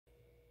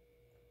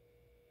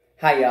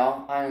Hi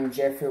y'all, I'm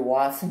Jeffrey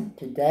Watson.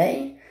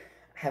 Today,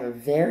 I have a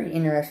very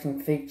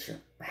interesting feature.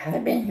 I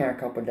haven't been here a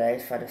couple of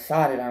days, so I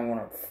decided I'm going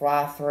to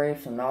fly through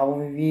some novel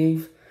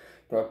reviews,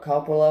 do a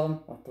couple of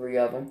them, or 3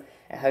 of them,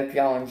 and hope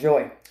y'all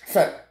enjoy.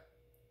 So,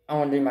 I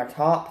want to do my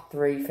top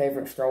 3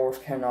 favorite Star Wars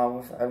canon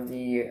novels of the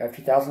year of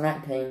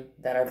 2019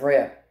 that I've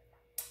read.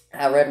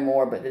 I read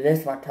more, but this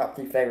is my top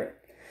 3 favorite.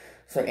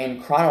 So,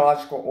 in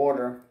chronological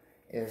order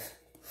is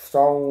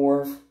Star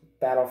Wars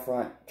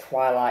Battlefront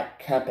Twilight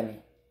Company.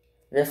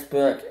 This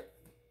book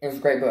is a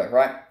great book,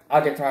 right?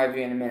 I'll get to my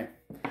review in a minute.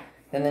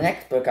 Then the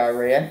next book I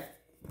read,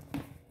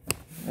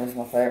 this is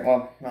my favorite,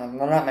 well,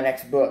 not my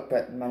next book,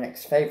 but my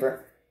next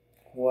favorite,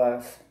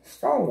 was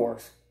Star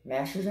Wars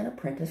Masters and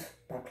Apprentice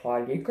by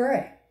Claudia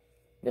Gray.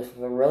 This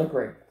was a really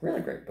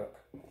great book.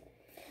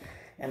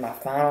 And my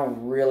final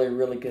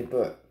really good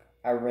book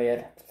I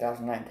read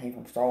 2019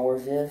 from Star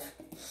Wars is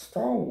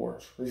Star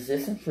Wars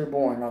Resistance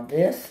Reborn. Now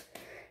this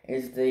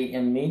is the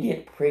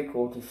immediate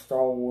prequel to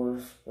Star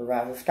Wars The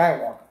Rise of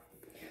Skywalker.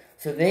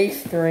 So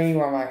these 3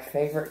 were my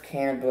favorite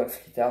canon books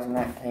of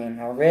 2019.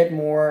 I read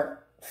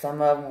more.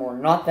 Some of them were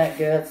not that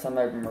good. Some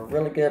of them were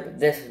really good, but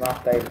this is my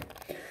favorite.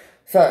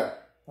 So,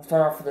 let's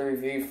start off with the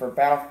review for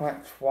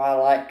Battlefront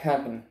Twilight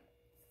Company.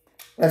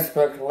 This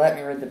book, let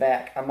me read the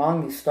back.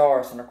 Among the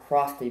stars and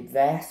across the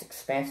vast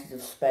expanses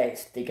of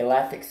space, the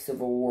galactic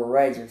civil war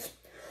rages.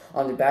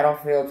 On the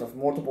battlefields of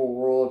multiple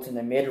worlds in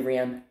the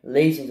Mid-Rim,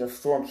 legions of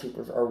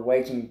stormtroopers are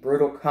waging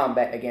brutal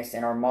combat against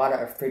an armada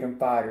of freedom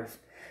fighters.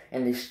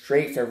 In the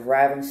streets of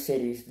ravaged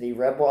cities, the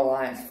Rebel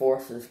Alliance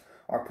forces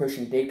are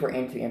pushing deeper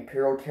into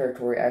Imperial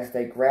territory as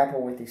they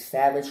grapple with the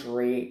savage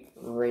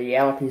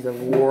realities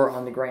of war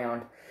on the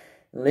ground.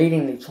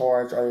 Leading the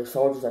charge are the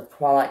soldiers of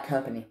Twilight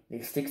Company, the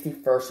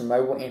 61st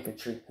Mobile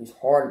Infantry, whose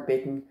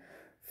hard-bitten,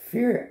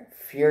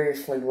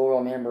 furiously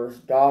loyal members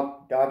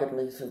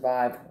doggedly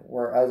survive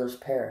where others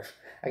perish.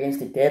 Against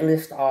the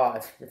deadliest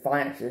odds,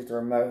 defiance is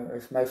their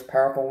most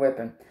powerful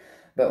weapon.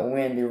 But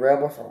when the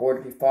rebels are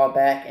ordered to fall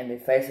back in the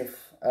face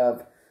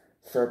of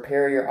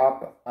superior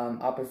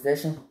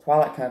opposition,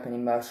 Twilight Company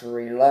must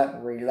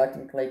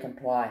reluctantly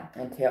comply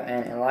until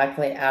an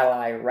unlikely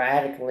ally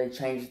radically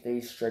changes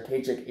the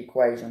strategic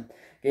equation,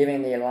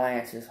 giving the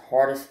Alliance's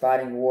hardest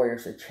fighting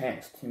warriors a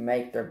chance to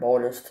make their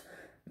boldest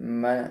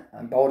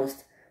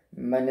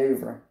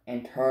maneuver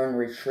and turn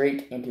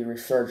retreat into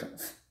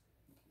resurgence.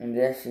 And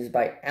this is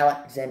by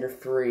Alexander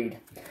Freed.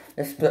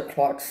 This book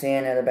clocks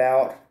in at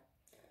about,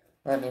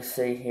 let me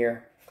see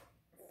here,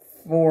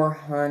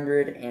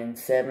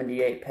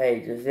 478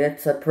 pages.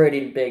 It's a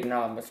pretty big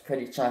novel. It's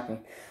pretty chunky.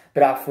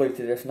 But I flew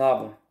through this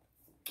novel.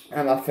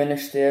 I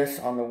finished this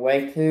on the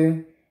way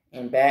to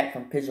and back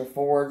from Pigeon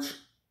Forge.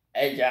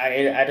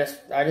 I just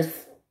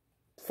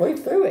flew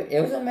through it. It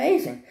was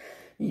amazing.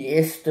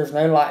 Yes, there's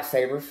no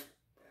lightsabers.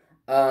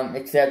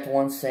 Except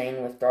one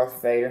scene with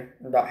Darth Vader,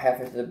 about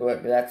halfway through the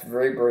book, but that's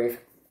very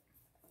brief.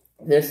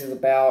 This is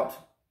about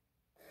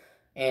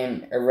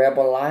a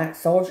Rebel Alliance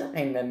soldier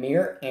named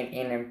Namir and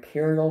an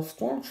Imperial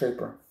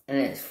Stormtrooper.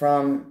 And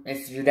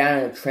you're down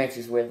in the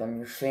trenches with them.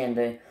 You're seeing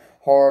the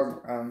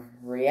hard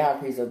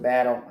realities of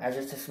battle as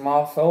just a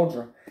small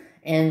soldier.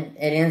 And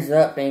it ends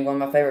up being one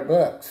of my favorite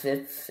books.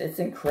 It's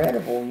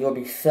incredible. You'll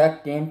be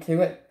sucked into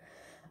it.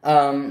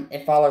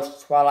 It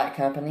follows Twilight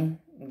Company.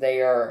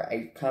 They are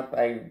a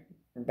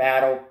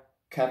battle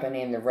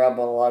company in the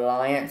Rebel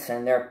Alliance,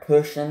 and they're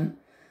pushing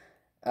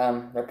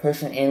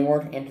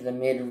inward into the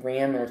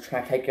Mid-Rim, and they're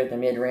trying to take over the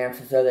Mid-Rim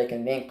so they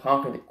can then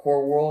conquer the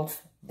core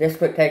worlds. This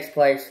book takes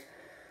place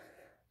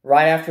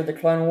right after the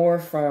Clone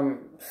Wars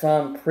from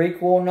some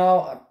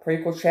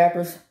prequel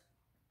chapters,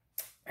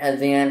 and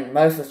then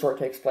most of the story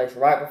takes place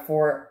right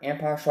before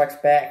Empire Strikes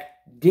Back,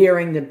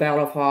 during the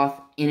Battle of Hoth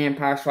in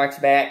Empire Strikes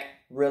Back,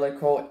 really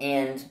cool,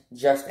 and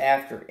just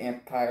after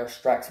Empire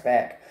Strikes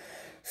Back.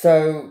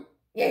 So,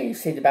 yeah, you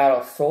see the Battle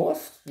of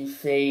Solus. You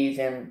see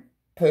them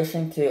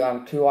pushing to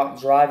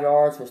Kuat Drive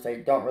Yards, which they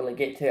don't really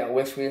get to. I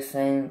wish we had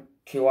seen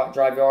Kuat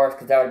Drive Yards,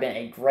 because that would have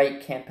been a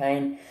great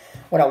campaign.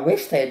 What I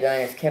wish they had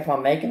done is kept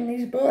on making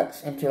these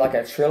books into like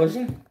a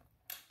trilogy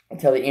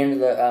until the end of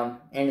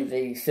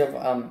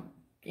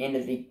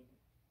the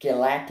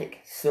Galactic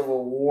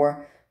Civil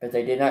War. But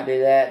they did not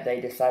do that.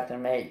 They decided to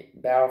make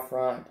Star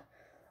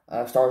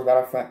Wars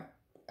Battlefront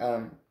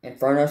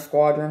Inferno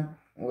Squadron,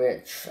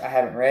 which I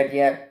haven't read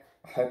yet.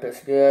 I hope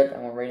it's good.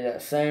 I'm going to read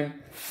that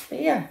soon. But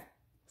yeah,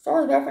 Star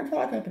Wars Battlefront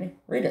Twilight Company.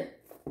 Read it.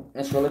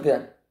 It's really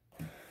good.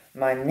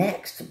 My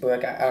next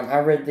book, I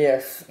read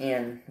this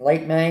in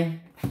late May.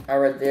 I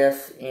read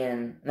this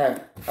in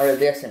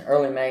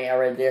early May. I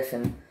read this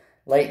in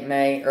late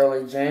May,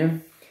 early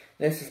June.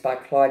 This is by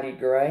Claudia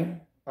Gray.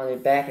 On the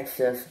back it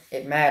says,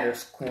 "It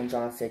matters," Queen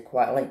John said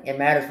quietly. "It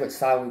matters which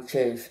side we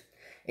choose.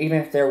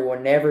 Even if there will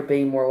never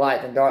be more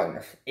light than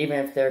darkness.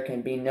 Even if there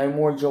can be no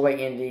more joy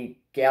in the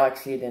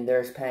galaxy than there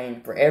is pain.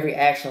 For every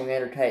action we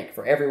undertake,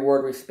 for every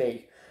word we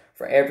speak,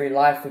 for every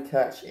life we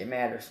touch, it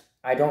matters.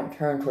 I don't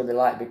turn toward the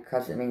light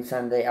because it means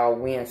someday I'll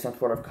win some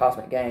sort of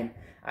cosmic game.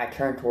 I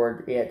turn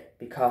toward it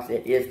because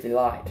it is the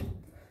light."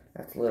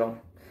 That's a little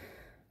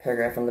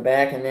paragraph on the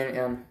back, and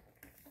then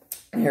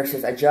here it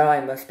says, a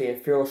Jedi must be a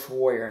fearless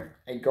warrior,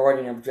 a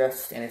guardian of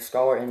justice, and a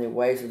scholar in the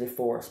ways of the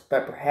Force.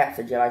 But perhaps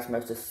a Jedi's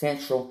most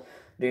essential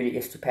duty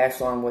is to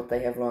pass on what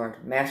they have learned.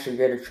 Master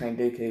Yoda trained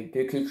Dooku.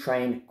 Dooku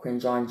trained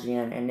Qui-Gon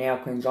Jinn, and now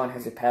Qui-Gon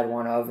has a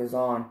Padawan of his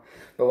own.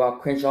 But while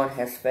Qui-Gon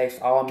has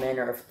faced all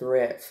manner of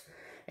threats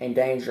and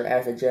danger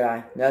as a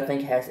Jedi,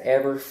 nothing has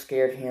ever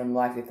scared him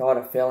like the thought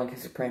of failing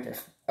his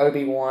apprentice.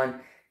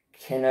 Obi-Wan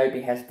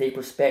Kenobi has deep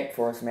respect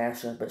for his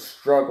master, but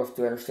struggles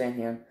to understand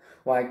him.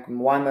 Why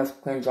must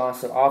Qui-Gon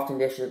so often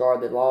disregard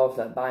the laws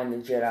that bind the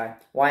Jedi?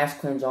 Why is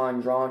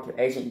Qui-Gon drawn to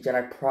ancient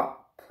Jedi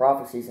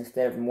prophecies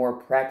instead of more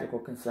practical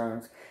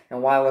concerns?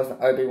 And why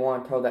wasn't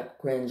Obi-Wan told that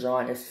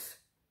Qui-Gon is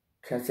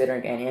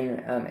considering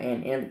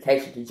an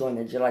invitation to join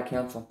the Jedi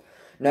Council,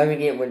 knowing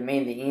it would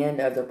mean the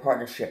end of their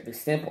partnership? The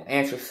simple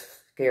answer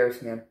scares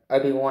him.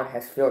 Obi-Wan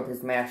has failed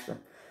his master.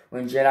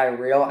 When Jedi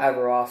Real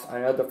Averross,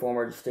 another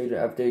former student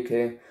of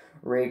Dooku,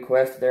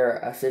 requested their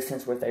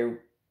assistance with a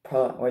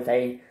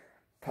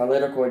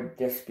political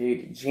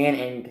dispute, Jinn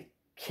and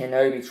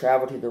Kenobi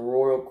travel to the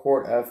royal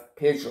court of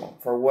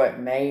Pijal for what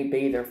may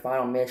be their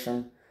final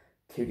mission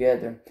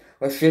together.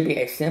 What should be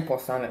a simple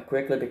assignment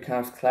quickly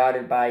becomes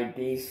clouded by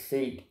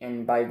deceit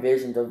and by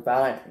visions of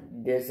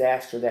violent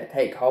disaster that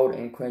take hold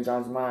in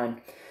Qui-Gon's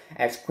mind.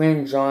 As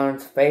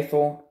Qui-Gon's faith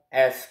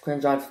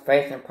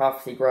in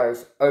prophecy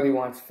grows,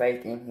 Obi-Wan's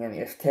faith in him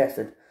is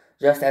tested,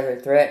 just as a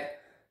threat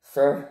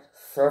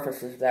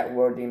surfaces that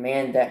will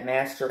demand that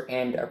master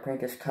and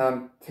apprentice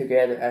come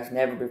together as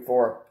never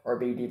before or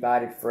be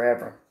divided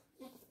forever.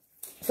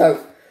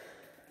 So,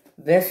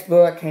 this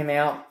book came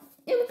out,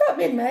 it was about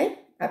mid-May.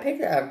 I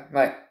picked it up,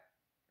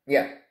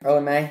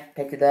 early May,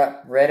 picked it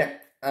up, read it.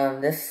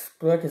 This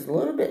book is a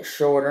little bit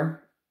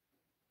shorter.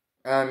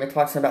 It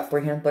talks about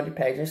 330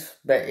 pages,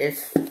 but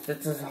it's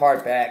a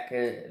hardback,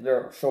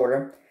 they're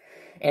shorter.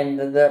 And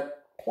the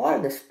plot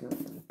of this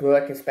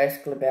book is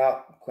basically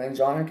about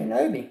Qui-Gon and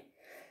Kenobi.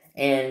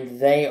 And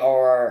they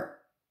are,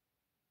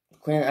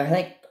 I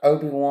think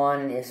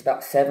Obi-Wan is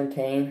about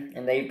 17,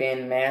 and they've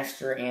been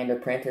master and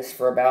apprentice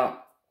for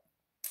about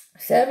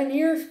 7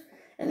 years,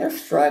 and they're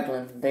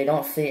struggling. They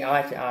don't see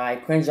eye to eye.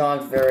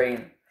 Qui-Gon's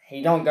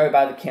he don't go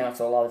by the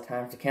council a lot of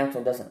times. The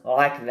council doesn't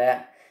like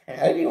that,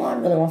 and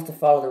Obi-Wan really wants to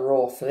follow the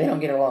rules, so they don't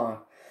get along.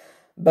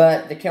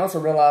 But the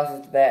council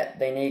realizes that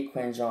they need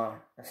Qui-Gon,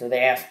 so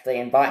they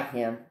invite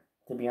him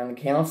to be on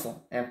the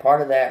council. And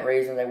part of that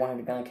reason they want him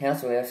to be on the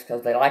council is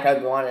because they like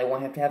Obi-Wan and they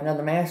want him to have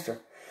another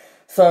master.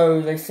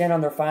 So they send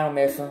on their final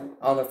mission,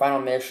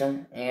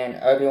 and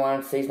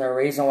Obi-Wan sees no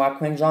reason why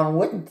Qui-Gon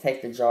wouldn't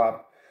take the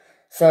job.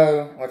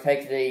 Or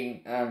take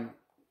the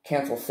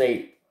council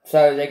seat.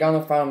 So they go on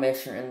their final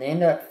mission, and they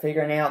end up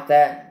figuring out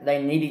that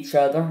they need each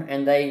other,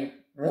 and they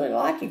really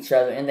like each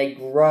other, and they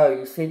grow.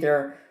 You see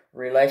their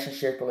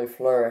relationship really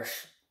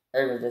flourish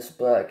over this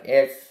book.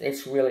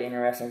 It's really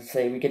interesting to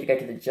see. We get to go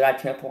to the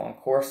Jedi Temple on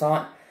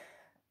Coruscant.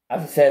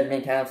 As I said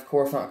many times,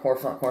 Coruscant.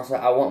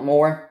 I want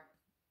more.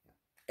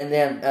 And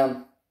then,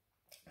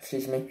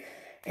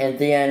 and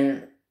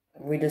then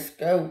we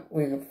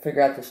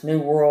figure out this new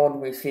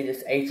world. We see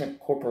this ancient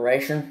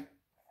corporation,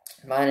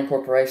 mining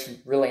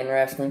corporation, really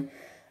interesting.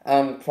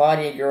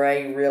 Claudia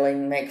Gray really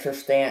makes her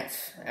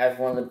stance as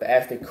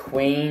as the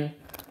queen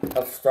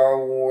of Star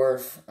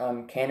Wars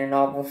canon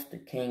novels. The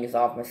king is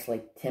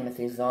obviously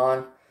Timothy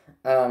Zahn,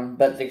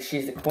 but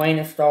she's the queen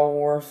of Star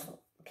Wars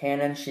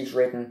canon. She's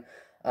written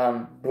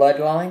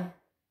Bloodline,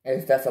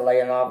 that's a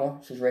Leia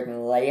novel. She's written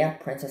Leia,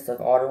 Princess of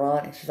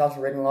Alderaan, and she's also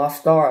written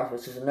Lost Stars,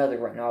 which is another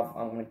great novel.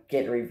 I'm going to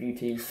get a review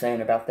to you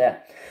soon about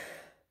that.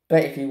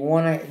 But if you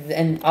want to,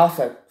 and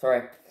also,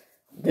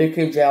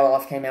 Dooku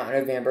Jail came out in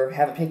November.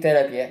 Haven't picked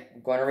that up yet.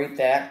 I'm going to read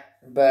that.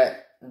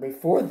 But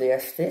before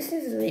this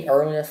is the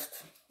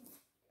earliest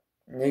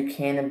new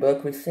canon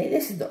book we see.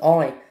 This is the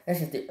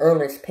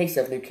earliest piece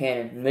of new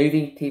canon,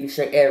 movie, TV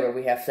show ever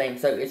we have seen.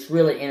 So it's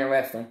really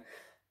interesting.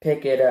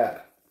 Pick it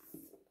up.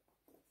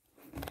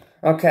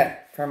 Okay,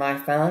 for my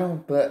final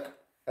best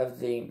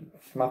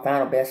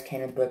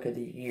canon book of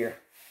the year,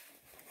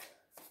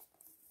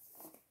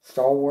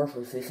 Star Wars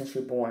Resistance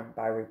Reborn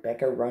by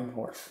Rebecca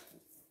Roanhorse.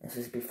 This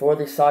is before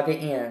the saga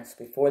ends,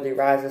 before the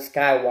rise of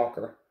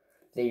Skywalker.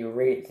 The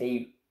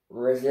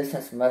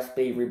Resistance must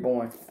be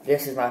reborn.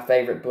 This is my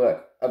favorite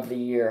book of the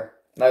year.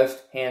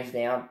 Most, hands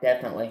down,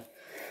 definitely.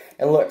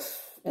 It looks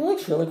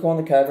really cool on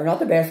the cover. Not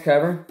the best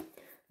cover,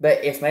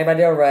 but it's made by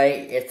Del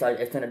Rey. It's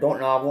an adult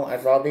novel,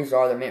 as all these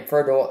are. They're meant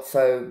for adults,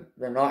 so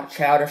they're not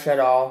childish at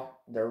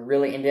all. They're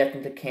really in-depth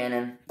into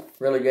canon.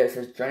 Really good. It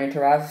says Journey to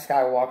Rise of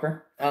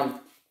Skywalker.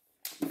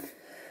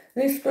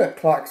 This book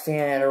clocks in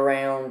at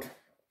around...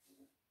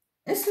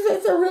 It's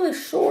a really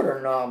shorter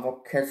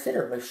novel,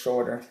 considerably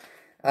shorter.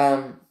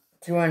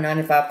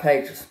 295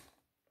 pages.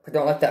 But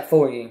don't let that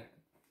fool you.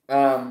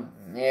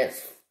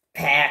 It's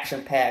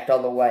action-packed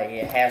all the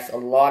way. It has a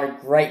lot of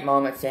great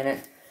moments in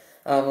it.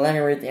 Let me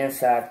read the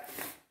inside.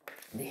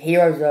 The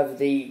heroes of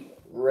the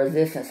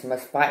Resistance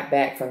must fight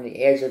back from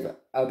the edge of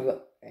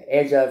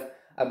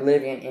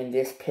oblivion in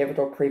this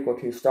pivotal prequel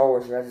to Star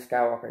Wars: Rise of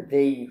Skywalker.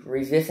 The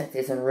Resistance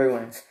is in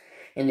ruins.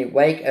 In the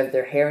wake of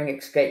their harrowing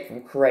escape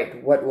from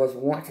Crait, what was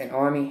once an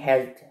army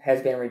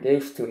has been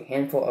reduced to a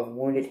handful of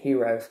wounded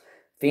heroes.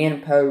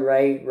 Finn, Poe,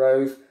 Rey,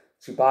 Rose,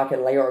 Chewbacca,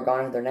 Leia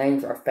Organa, their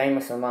names are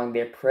famous among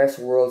the oppressed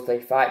worlds they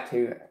fight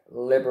to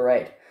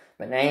liberate.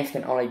 But names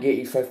can only get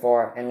you so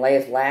far, and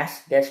Leia's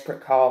last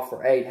desperate call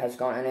for aid has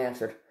gone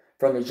unanswered.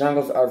 From the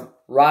jungles of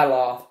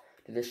Ryloth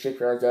to the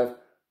shipyards of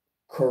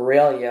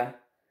Corellia,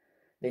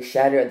 the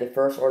shadow of the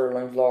First Order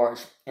looms large,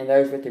 and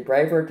those with the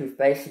bravery to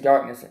face the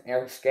darkness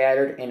are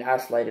scattered and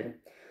isolated.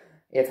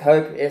 If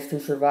hope is to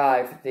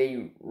survive,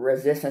 the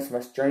Resistance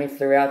must journey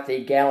throughout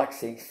the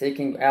galaxy,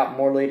 seeking out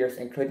more leaders,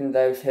 including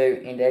those who,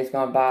 in days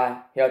gone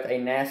by, helped a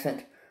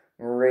nascent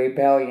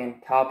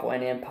rebellion topple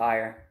an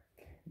empire.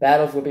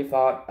 Battles will be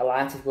fought,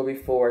 alliances will be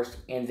forged,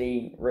 and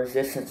the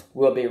Resistance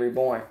will be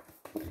reborn.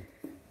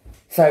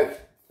 So,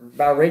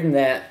 by reading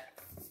that,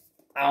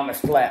 I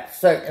almost laughed.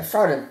 So,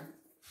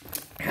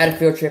 I had a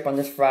field trip on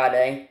this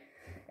Friday.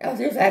 It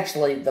was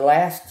actually the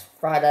last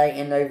Friday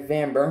in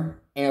November,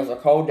 and it was a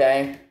cold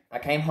day. I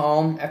came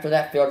home after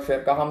that field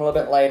trip, got home a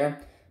little bit later.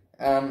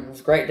 It was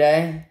a great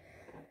day.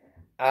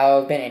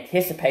 I've been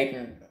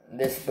anticipating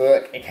this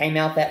book. It came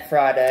out that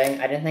Friday.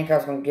 I didn't think I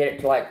was going to get it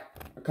to like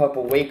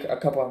a week or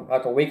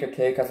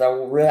two, because I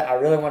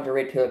really wanted to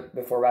read to it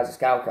before Rise of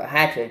Skywalker. I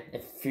had to,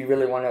 if you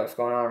really want to know what's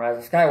going on in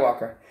Rise of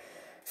Skywalker.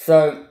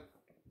 So,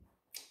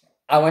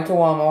 I went to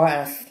Walmart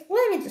and I said,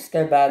 let me just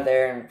go by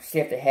there and see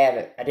if they have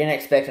it. I didn't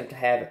expect them to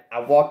have it. I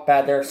walked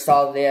by there,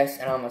 saw this,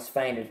 and almost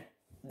fainted.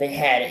 They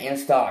had it in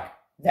stock.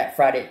 That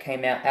Friday it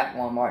came out at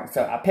Walmart.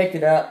 So I picked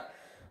it up,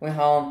 went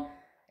home,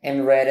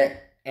 and read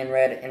it, and I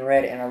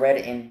read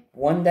it in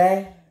one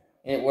day.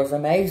 It was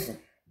amazing.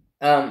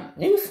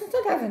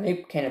 Sometimes in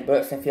new kind of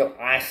books can feel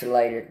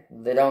isolated.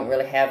 They don't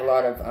really have a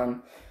lot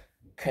of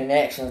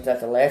connections that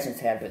the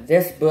legends have. But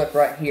this book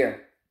right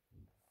here,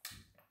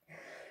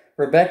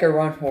 Rebecca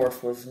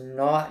Roanhorse was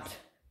not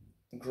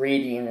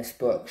greedy in this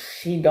book.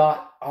 She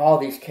got all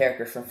these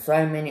characters from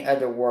so many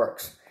other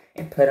works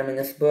and put them in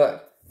this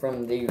book.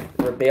 From the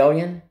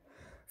Rebellion,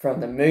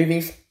 from the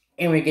movies,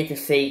 and we get to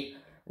see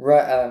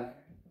Finn,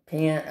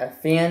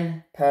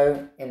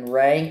 Poe, and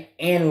Rey,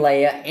 and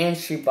Leia, and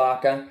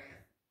Chewbacca,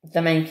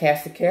 the main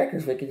cast of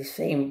characters we get to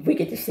see. And we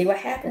get to see what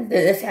happens.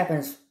 This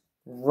happens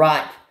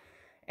right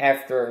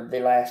after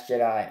The Last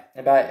Jedi.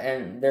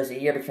 And there's a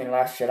year between The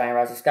Last Jedi and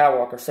Rise of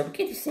Skywalker, so we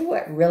get to see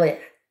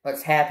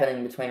what's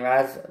happening between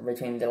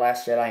The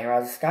Last Jedi and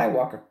Rise of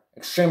Skywalker.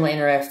 Extremely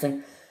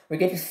interesting. We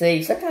get to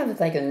see, sometimes I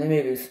think in the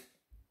movies,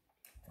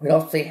 we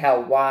don't see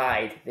how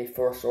wide the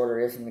First Order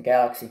is in the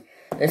galaxy.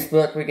 This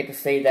book, we get to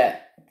see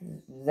that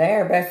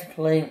they're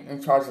basically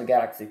in charge of the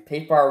galaxy.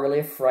 People are really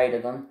afraid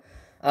of them.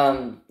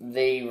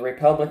 The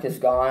Republic is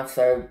gone,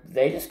 so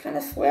they just kind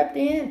of swept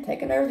in,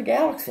 taking over the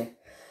galaxy.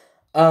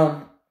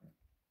 So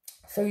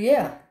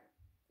yeah,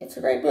 it's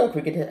a great book.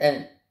 We get to,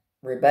 and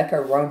Rebecca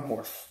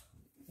Roanhorse.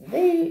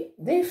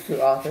 These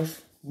two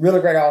authors, really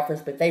great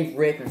authors, but they've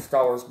written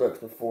Star Wars books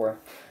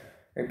before.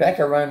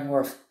 Rebecca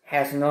Roanhorse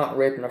has not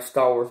written a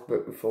Star Wars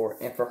book before.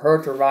 And for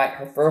her to write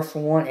her first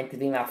one and to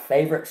be my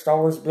favorite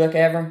Star Wars book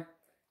ever,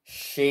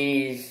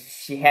 she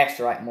has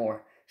to write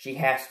more. She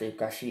has to,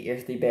 because she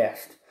is the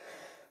best.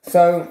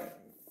 So,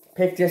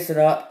 pick this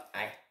up.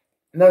 I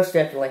most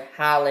definitely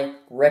highly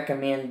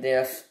recommend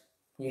this.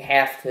 You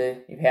have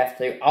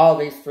to. All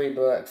these 3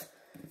 books,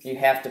 you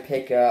have to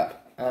pick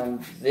up.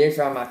 These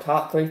are my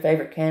top 3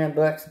 favorite canon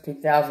books of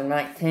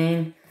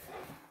 2019.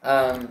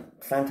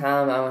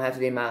 Sometime I'm going to have to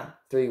do my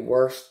 3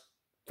 worst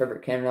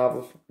favorite canon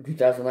novels of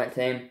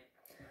 2019.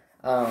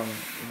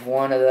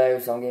 One of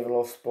those, I'll give a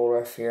little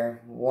spoilers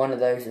here. One of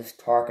those is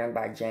Tarkin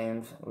by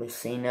James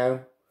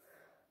Luceno.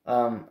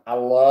 I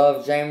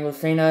love James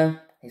Luceno.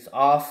 He's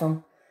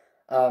awesome.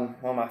 One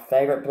of my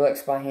favorite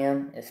books by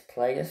him is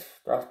Plagueis,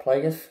 Darth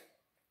Plagueis.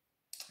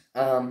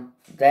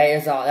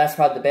 That's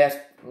probably the best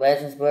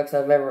Legends book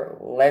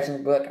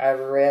I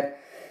ever read.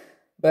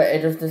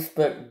 But this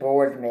book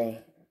bored me.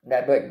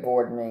 That book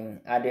bored me.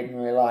 I didn't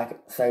really like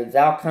it. So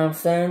that'll come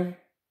soon.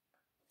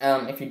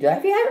 If you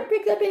haven't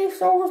picked up any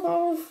Star Wars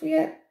novels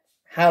yet,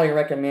 highly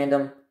recommend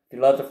them. If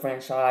you love the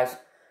franchise,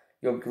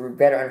 you'll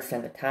better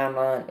understand the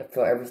timeline. It'll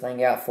fill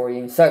everything out for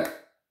you. So,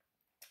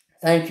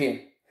 thank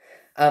you.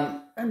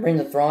 I'm reading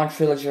the Thrawn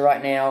trilogy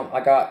right now.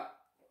 I got,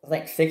 I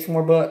think, 6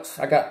 more books.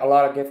 I got a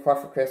lot of gift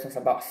cards for Christmas.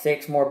 I bought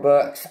 6 more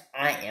books.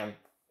 I am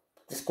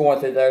just going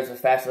through those as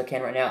fast as I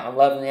can right now. I'm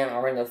loving them.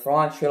 I'm reading the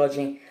Thrawn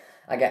trilogy.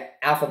 I got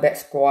Alphabet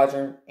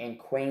Squadron and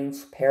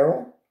Queen's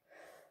Peril.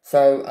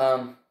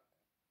 So,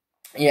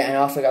 yeah, and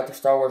I also got the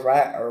Star Wars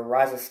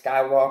Rise of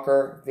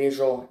Skywalker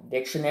Visual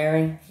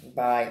Dictionary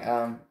by,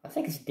 I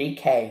think it's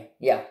DK.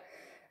 Yeah,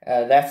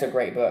 that's a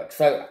great book.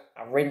 So,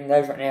 I'm reading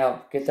those right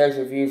now. Get those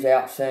reviews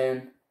out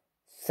soon.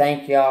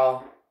 Thank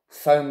y'all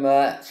so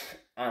much.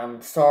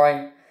 I'm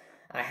sorry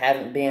I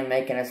haven't been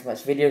making as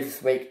much videos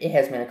this week. It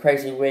has been a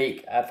crazy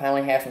week. I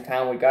finally had some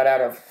time. We got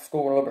out of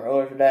school a little bit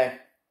earlier today.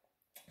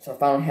 So I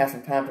finally had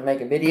some time to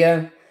make a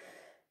video.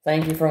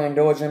 Thank you for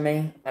indulging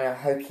me, and I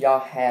hope y'all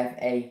have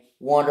a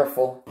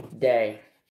wonderful day.